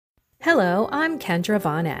Hello, I'm Kendra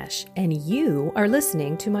Von Esch, and you are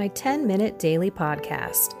listening to my 10-minute daily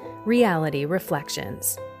podcast, Reality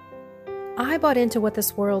Reflections. I bought into what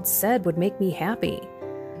this world said would make me happy.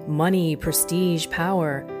 Money, prestige,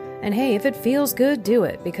 power. And hey, if it feels good, do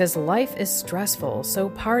it, because life is stressful, so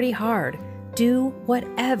party hard. Do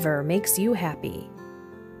whatever makes you happy.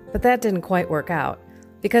 But that didn't quite work out,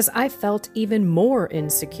 because I felt even more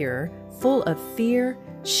insecure, full of fear,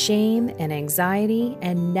 shame, and anxiety,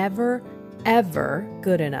 and never, ever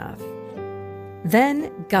good enough.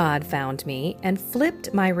 Then God found me and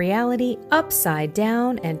flipped my reality upside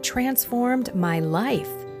down and transformed my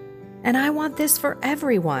life. And I want this for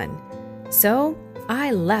everyone. So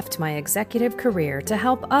I left my executive career to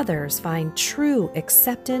help others find true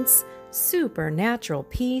acceptance, supernatural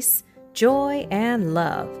peace, joy, and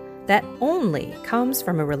love that only comes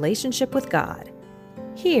from a relationship with God.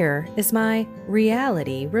 Here is my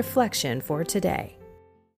reality reflection for today.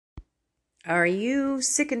 Are you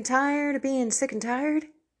sick and tired of being sick and tired?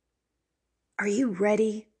 Are you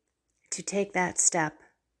ready to take that step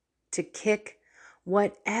to kick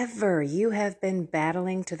whatever you have been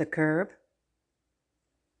battling to the curb?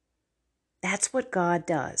 That's what God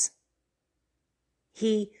does.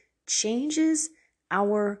 He changes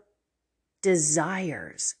our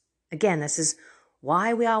desires. Again, this is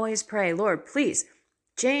why we always pray, Lord, please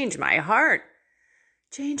change my heart.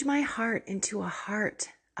 Change my heart into a heart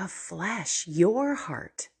of flesh, your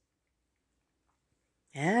heart.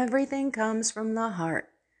 Everything comes from the heart.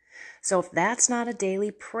 So if that's not a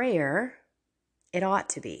daily prayer, it ought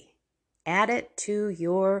to be. Add it to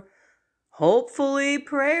your hopefully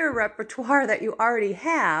prayer repertoire that you already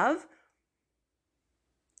have,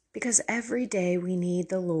 because every day we need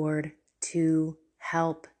the Lord to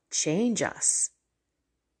help change us.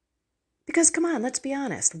 Because come on, let's be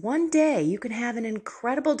honest. One day you can have an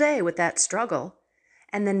incredible day with that struggle,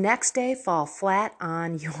 and the next day fall flat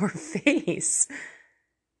on your face.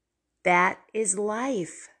 That is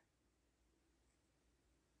life.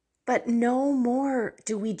 But no more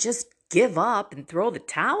do we just give up and throw the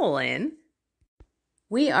towel in.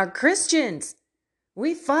 We are Christians.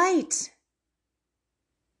 We fight.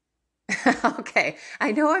 Okay,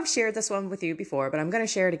 I know I've shared this one with you before, but I'm going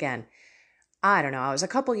to share it again. I don't know, I was a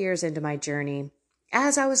couple years into my journey.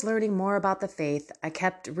 As I was learning more about the faith, I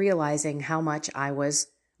kept realizing how much I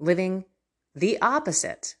was living the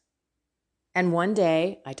opposite. And one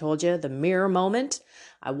day, I told you, the mirror moment,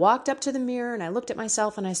 I walked up to the mirror and I looked at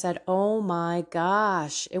myself and I said, oh my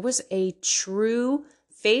gosh, it was a true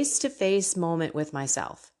face-to-face moment with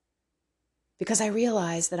myself. Because I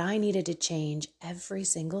realized that I needed to change every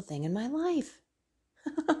single thing in my life.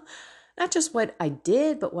 Not just what I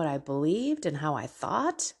did, but what I believed and how I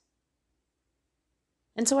thought.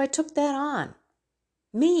 And so I took that on.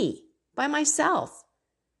 Me, by myself.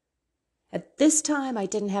 At this time, I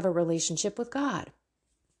didn't have a relationship with God.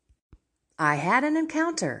 I had an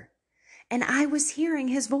encounter, and I was hearing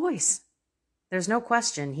his voice. There's no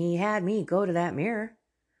question he had me go to that mirror.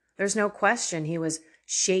 There's no question he was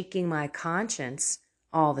shaking my conscience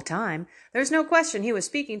all the time. There's no question he was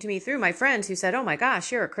speaking to me through my friends who said, oh my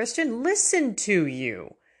gosh, you're a Christian? Listen to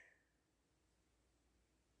you.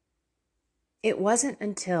 It wasn't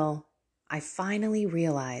until I finally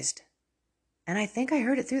realized, and I think I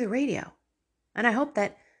heard it through the radio, and I hope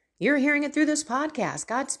that you're hearing it through this podcast.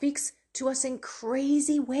 God speaks to us in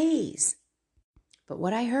crazy ways. But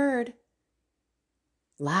what I heard,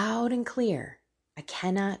 loud and clear, I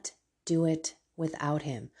cannot do it without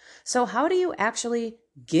him. So how do you actually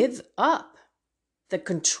give up the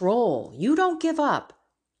control? You don't give up.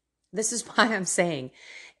 This is why I'm saying,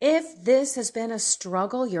 if this has been a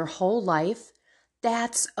struggle your whole life,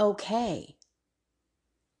 that's okay.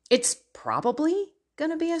 It's probably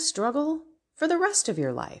going to be a struggle for the rest of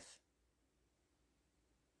your life.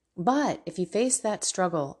 But if you face that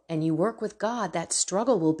struggle and you work with God, that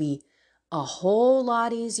struggle will be a whole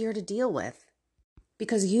lot easier to deal with,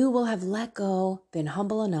 because you will have let go, been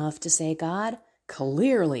humble enough to say, God,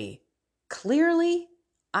 clearly,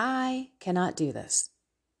 I cannot do this.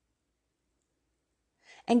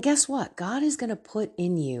 And guess what? God is going to put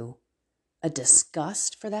in you a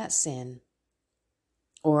disgust for that sin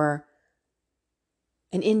or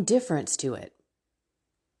an indifference to it.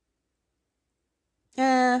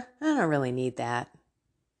 I don't really need that.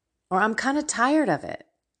 Or I'm kind of tired of it.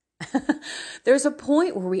 There's a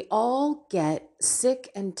point where we all get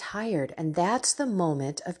sick and tired, and that's the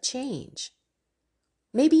moment of change.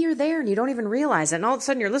 Maybe you're there and you don't even realize it, and all of a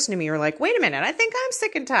sudden you're listening to me, you're like, wait a minute, I think I'm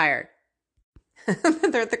sick and tired.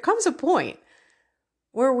 There comes a point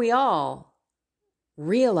where we all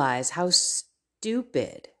realize how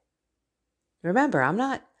stupid. Remember, I'm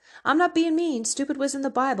not I'm not being mean. Stupid was in the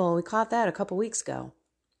Bible. We caught that a couple weeks ago.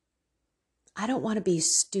 I don't want to be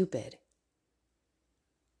stupid.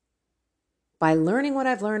 By learning what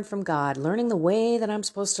I've learned from God, learning the way that I'm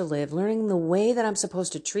supposed to live, learning the way that I'm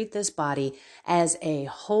supposed to treat this body as a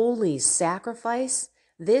holy sacrifice,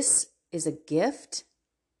 this is a gift.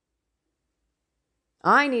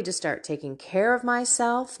 I need to start taking care of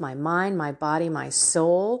myself, my mind, my body, my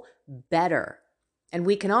soul better. And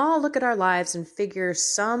we can all look at our lives and figure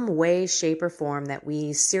some way, shape, or form that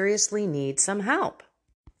we seriously need some help.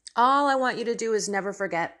 All I want you to do is never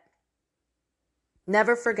forget.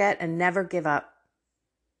 Never forget and never give up.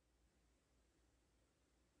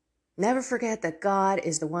 Never forget that God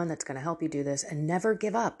is the one that's going to help you do this, and never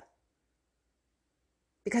give up.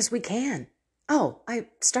 Because we can. Oh, I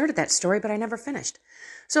started that story, but I never finished.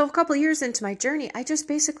 So a couple of years into my journey, I just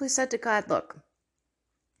basically said to God, look,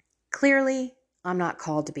 clearly I'm not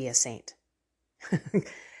called to be a saint.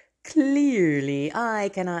 Clearly I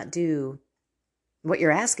cannot do what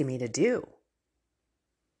you're asking me to do.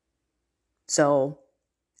 So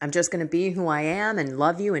I'm just going to be who I am and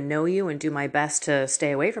love you and know you and do my best to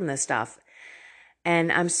stay away from this stuff.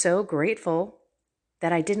 And I'm so grateful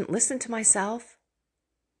that I didn't listen to myself,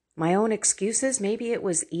 my own excuses. Maybe it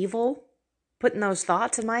was evil putting those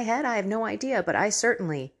thoughts in my head. I have no idea. But I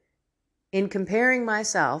certainly, in comparing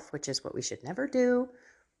myself, which is what we should never do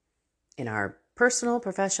in our personal,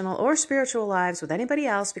 professional, or spiritual lives with anybody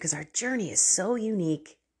else, because our journey is so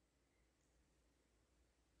unique.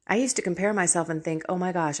 I used to compare myself and think, oh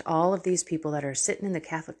my gosh, all of these people that are sitting in the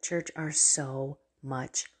Catholic Church are so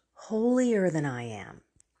much holier than I am.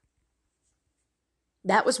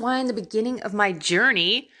 That was why in the beginning of my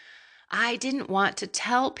journey, I didn't want to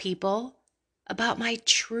tell people about my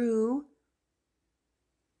true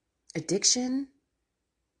addiction,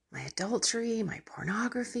 my adultery, my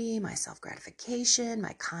pornography, my self-gratification,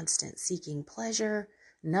 my constant seeking pleasure,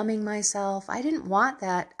 numbing myself. I didn't want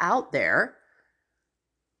that out there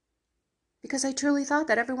because I truly thought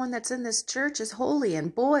that everyone that's in this church is holy.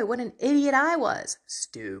 And boy, what an idiot I was.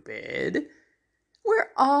 Stupid. We're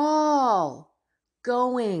all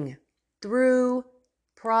going through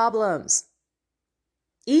problems.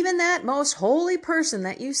 Even that most holy person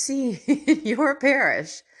that you see in your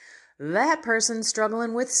parish, that person's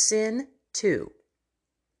struggling with sin too.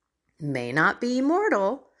 May not be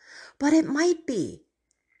mortal, but it might be.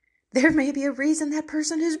 There may be a reason that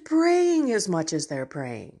person is praying as much as they're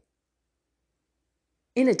praying.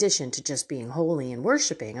 In addition to just being holy and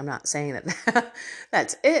worshiping, I'm not saying that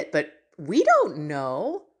that's it, but we don't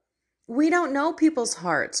know. We don't know people's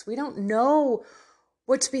hearts. We don't know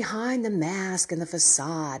what's behind the mask and the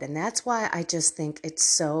facade. And that's why I just think it's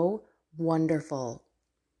so wonderful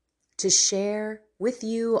to share with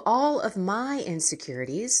you all of my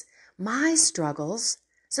insecurities, my struggles,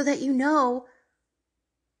 so that you know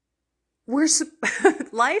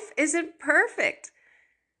life isn't perfect.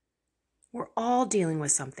 We're all dealing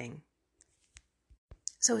with something.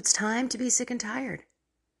 So it's time to be sick and tired.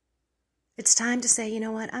 It's time to say, you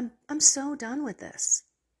know what, I'm so done with this.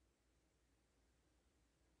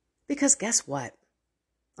 Because guess what?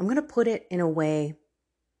 I'm going to put it in a way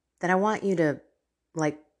that I want you to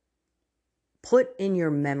put in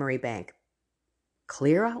your memory bank.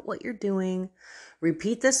 Clear out what you're doing.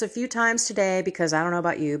 Repeat this a few times today because I don't know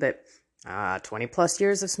about you, but 20 plus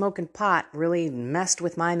years of smoking pot really messed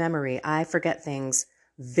with my memory. I forget things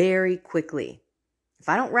very quickly. If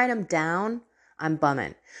I don't write them down, I'm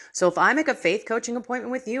bumming. So if I make a faith coaching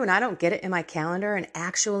appointment with you and I don't get it in my calendar and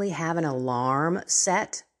actually have an alarm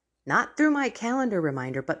set, not through my calendar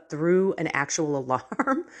reminder, but through an actual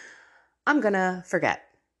alarm, I'm going to forget.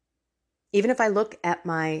 Even if I look at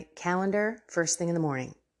my calendar first thing in the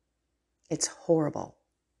morning, it's horrible.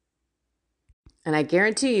 And I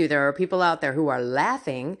guarantee you there are people out there who are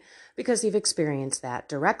laughing because you've experienced that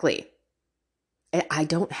directly. I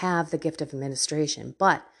don't have the gift of administration,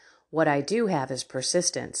 but what I do have is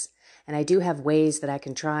persistence. And I do have ways that I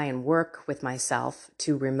can try and work with myself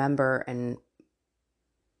to remember and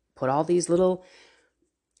put all these little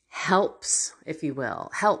helps, if you will.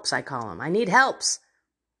 Helps, I call them. I need helps.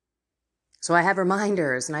 So I have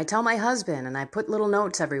reminders and I tell my husband and I put little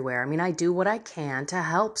notes everywhere. I mean, I do what I can to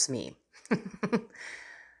helps me.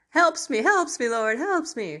 Helps me, Lord,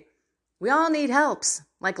 helps me. We all need helps,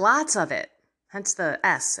 like lots of it. Hence the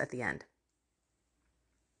S at the end.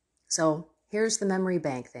 So here's the memory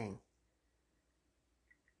bank thing.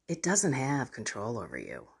 It doesn't have control over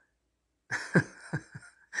you.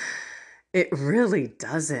 It really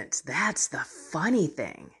doesn't. That's the funny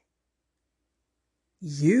thing.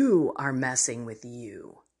 You are messing with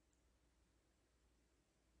you.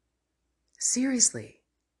 Seriously.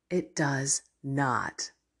 It does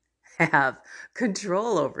not have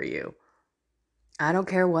control over you. I don't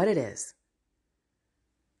care what it is.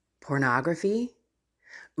 Pornography?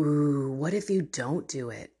 Ooh, what if you don't do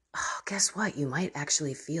it? Oh, guess what? You might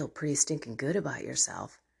actually feel pretty stinking good about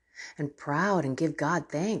yourself and proud and give God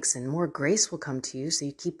thanks, and more grace will come to you, so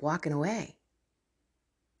you keep walking away.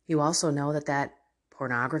 You also know that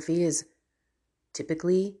pornography is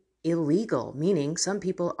typically illegal, meaning some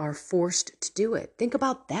people are forced to do it. Think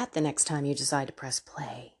about that the next time you decide to press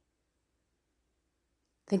play.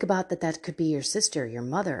 Think about that could be your sister, your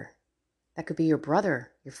mother. That could be your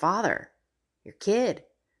brother, your father, your kid.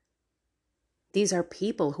 These are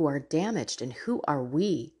people who are damaged, and who are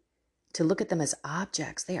we to look at them as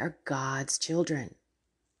objects? They are God's children.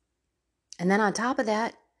 And then on top of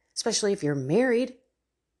that, especially if you're married,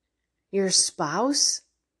 your spouse,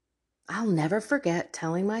 I'll never forget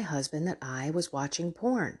telling my husband that I was watching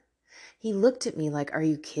porn. He looked at me like, "Are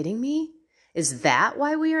you kidding me? Is that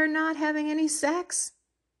why we are not having any sex?"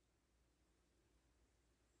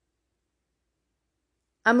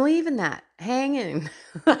 I'm leaving that hanging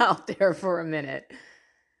out there for a minute.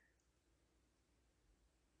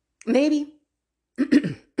 Maybe,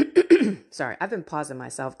 sorry, I've been pausing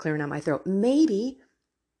myself, clearing out my throat. Maybe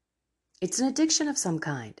it's an addiction of some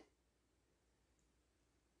kind.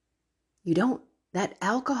 That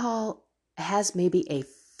alcohol has maybe a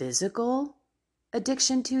physical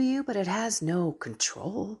addiction to you, but it has no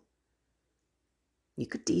control. You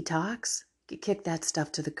could detox, you could kick that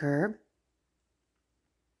stuff to the curb.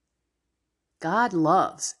 God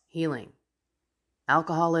loves healing.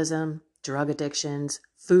 Alcoholism, drug addictions,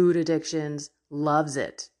 food addictions, loves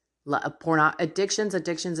it.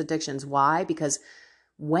 Addictions. Why? Because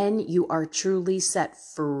when you are truly set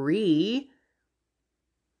free,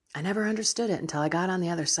 I never understood it until I got on the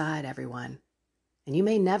other side, everyone. And you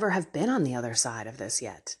may never have been on the other side of this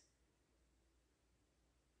yet.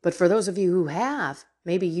 But for those of you who have,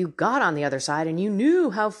 maybe you got on the other side and you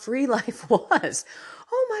knew how free life was.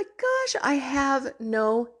 Oh my gosh, I have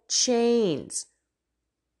no chains.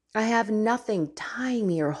 I have nothing tying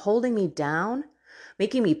me or holding me down,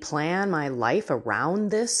 making me plan my life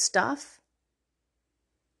around this stuff.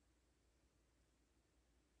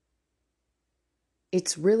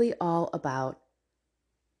 It's really all about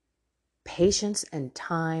patience and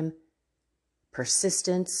time,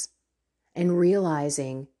 persistence, and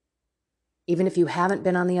realizing, even if you haven't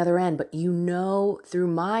been on the other end, but you know through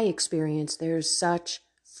my experience, there's such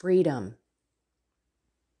freedom.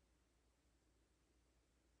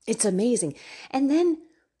 It's amazing. And then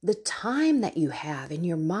the time that you have in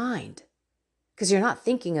your mind, because you're not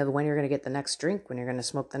thinking of when you're going to get the next drink, when you're going to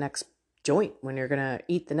smoke the next joint, when you're going to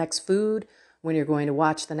eat the next food, when you're going to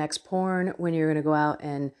watch the next porn, when you're going to go out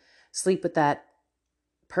and sleep with that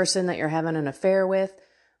person that you're having an affair with,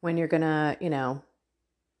 when you're going to,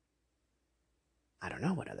 I don't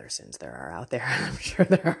know what other sins there are out there. I'm sure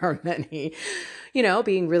there are many,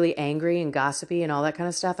 being really angry and gossipy and all that kind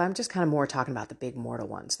of stuff. I'm just kind of more talking about the big mortal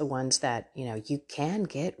ones, the ones that, you can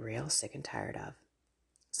get real sick and tired of.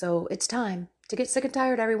 So it's time to get sick and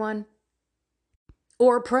tired, everyone.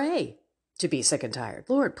 Or pray to be sick and tired.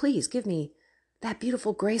 Lord, please give me that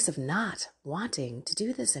beautiful grace of not wanting to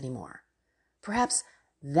do this anymore. Perhaps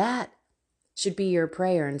that should be your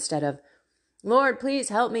prayer instead of, "Lord, please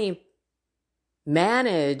help me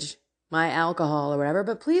manage my alcohol," or whatever,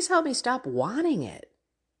 but please help me stop wanting it.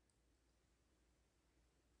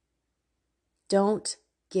 Don't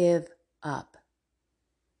give up.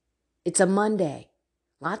 It's a Monday.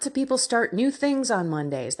 Lots of people start new things on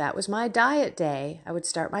Mondays. That was my diet day. I would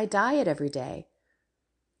start my diet every day.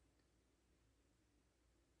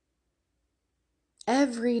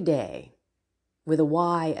 Every day, with a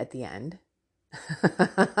Y at the end,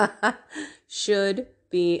 should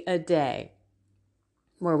be a day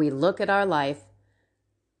where we look at our life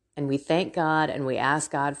and we thank God and we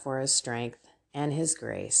ask God for His strength and His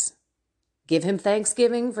grace. Give Him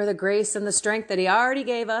thanksgiving for the grace and the strength that He already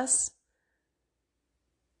gave us.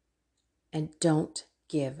 And don't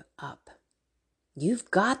give up.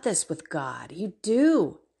 You've got this with God. You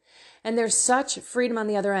do. And there's such freedom on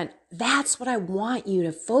the other end. That's what I want you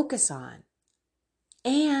to focus on.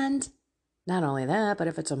 And not only that, but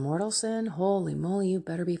if it's a mortal sin, holy moly, you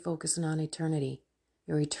better be focusing on eternity.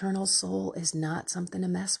 Your eternal soul is not something to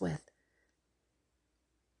mess with.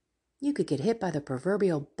 You could get hit by the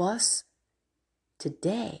proverbial bus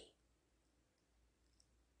today.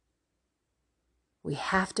 We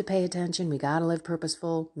have to pay attention. We got to live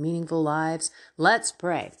purposeful, meaningful lives. Let's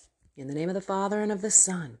pray. In the name of the Father and of the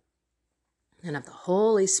Son and of the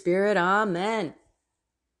Holy Spirit. Amen.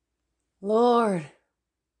 Lord,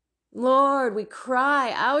 Lord, we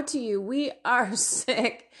cry out to you. We are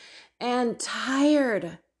sick and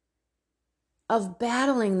tired of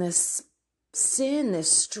battling this sin,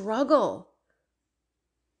 this struggle.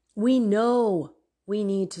 We know we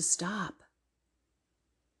need to stop.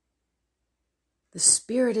 The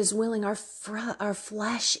spirit is willing. Our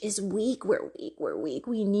flesh is weak. We're weak.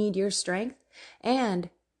 We need your strength. And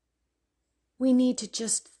we need to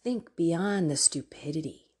just think beyond the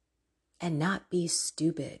stupidity and not be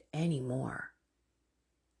stupid anymore.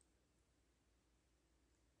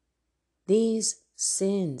 These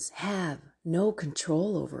sins have no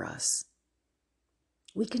control over us.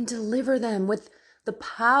 We can deliver them with the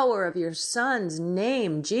power of your Son's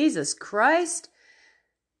name, Jesus Christ,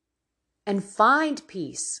 and find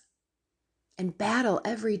peace and battle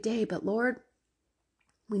every day. But Lord,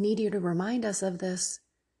 we need you to remind us of this.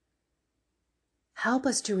 Help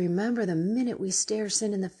us to remember the minute we stare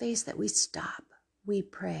sin in the face that we stop, we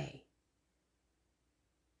pray,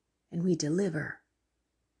 and we deliver.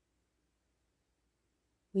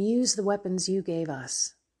 We use the weapons you gave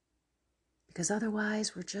us, because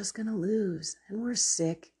otherwise we're just going to lose, and we're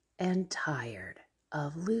sick and tired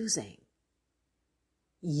of losing.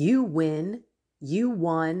 You win. You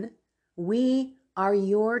won. We are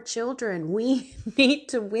your children. We need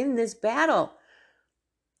to win this battle.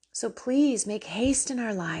 So please make haste in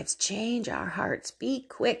our lives. Change our hearts. Be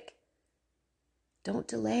quick. Don't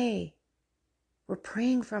delay. We're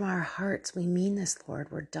praying from our hearts. We mean this,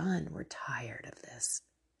 Lord. We're done. We're tired of this.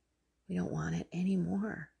 We don't want it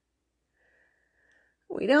anymore.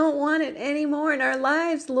 We don't want it anymore in our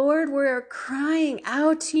lives, Lord. We're crying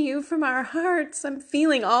out to you from our hearts. I'm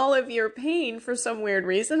feeling all of your pain for some weird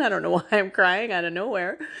reason. I don't know why I'm crying out of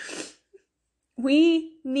nowhere.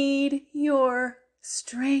 We need your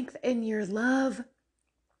strength and your love.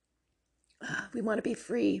 We want to be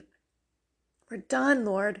free. We're done,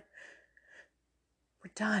 Lord.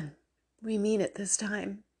 We're done. We mean it this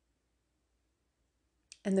time.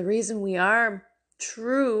 And the reason we are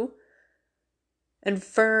true and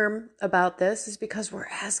firm about this is because we're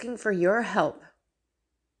asking for your help.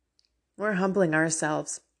 We're humbling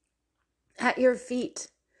ourselves at your feet.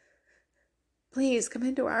 Please come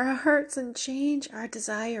into our hearts and change our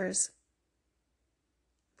desires.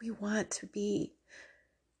 We want to be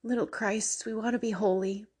little Christs. We want to be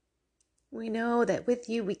holy. We know that with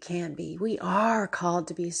you we can be. We are called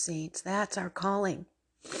to be saints. That's our calling.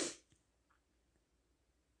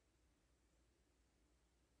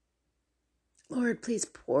 Lord, please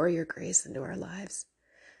pour your grace into our lives.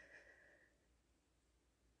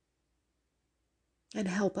 And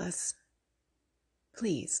help us.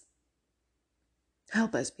 Please.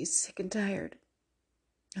 Help us be sick and tired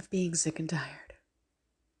of being sick and tired.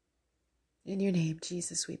 In your name,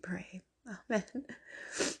 Jesus, we pray. Amen.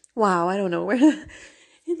 Wow, I don't know where.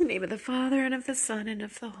 In the name of the Father, and of the Son, and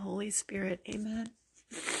of the Holy Spirit. Amen.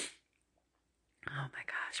 Oh my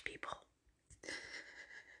gosh, people.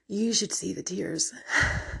 You should see the tears.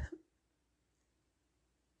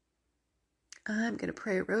 I'm going to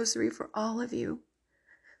pray a rosary for all of you.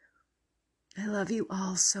 I love you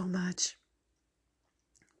all so much.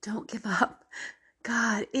 Don't give up.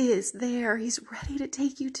 God is there. He's ready to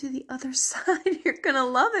take you to the other side. You're going to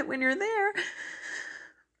love it when you're there.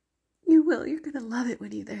 You will. You're going to love it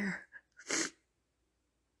when you're there.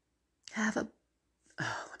 Let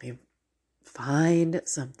me find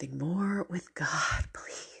something more with God,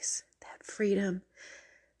 please. That freedom,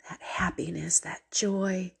 that happiness, that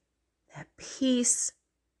joy, that peace.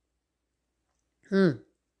 Have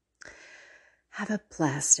a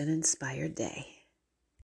blessed and inspired day.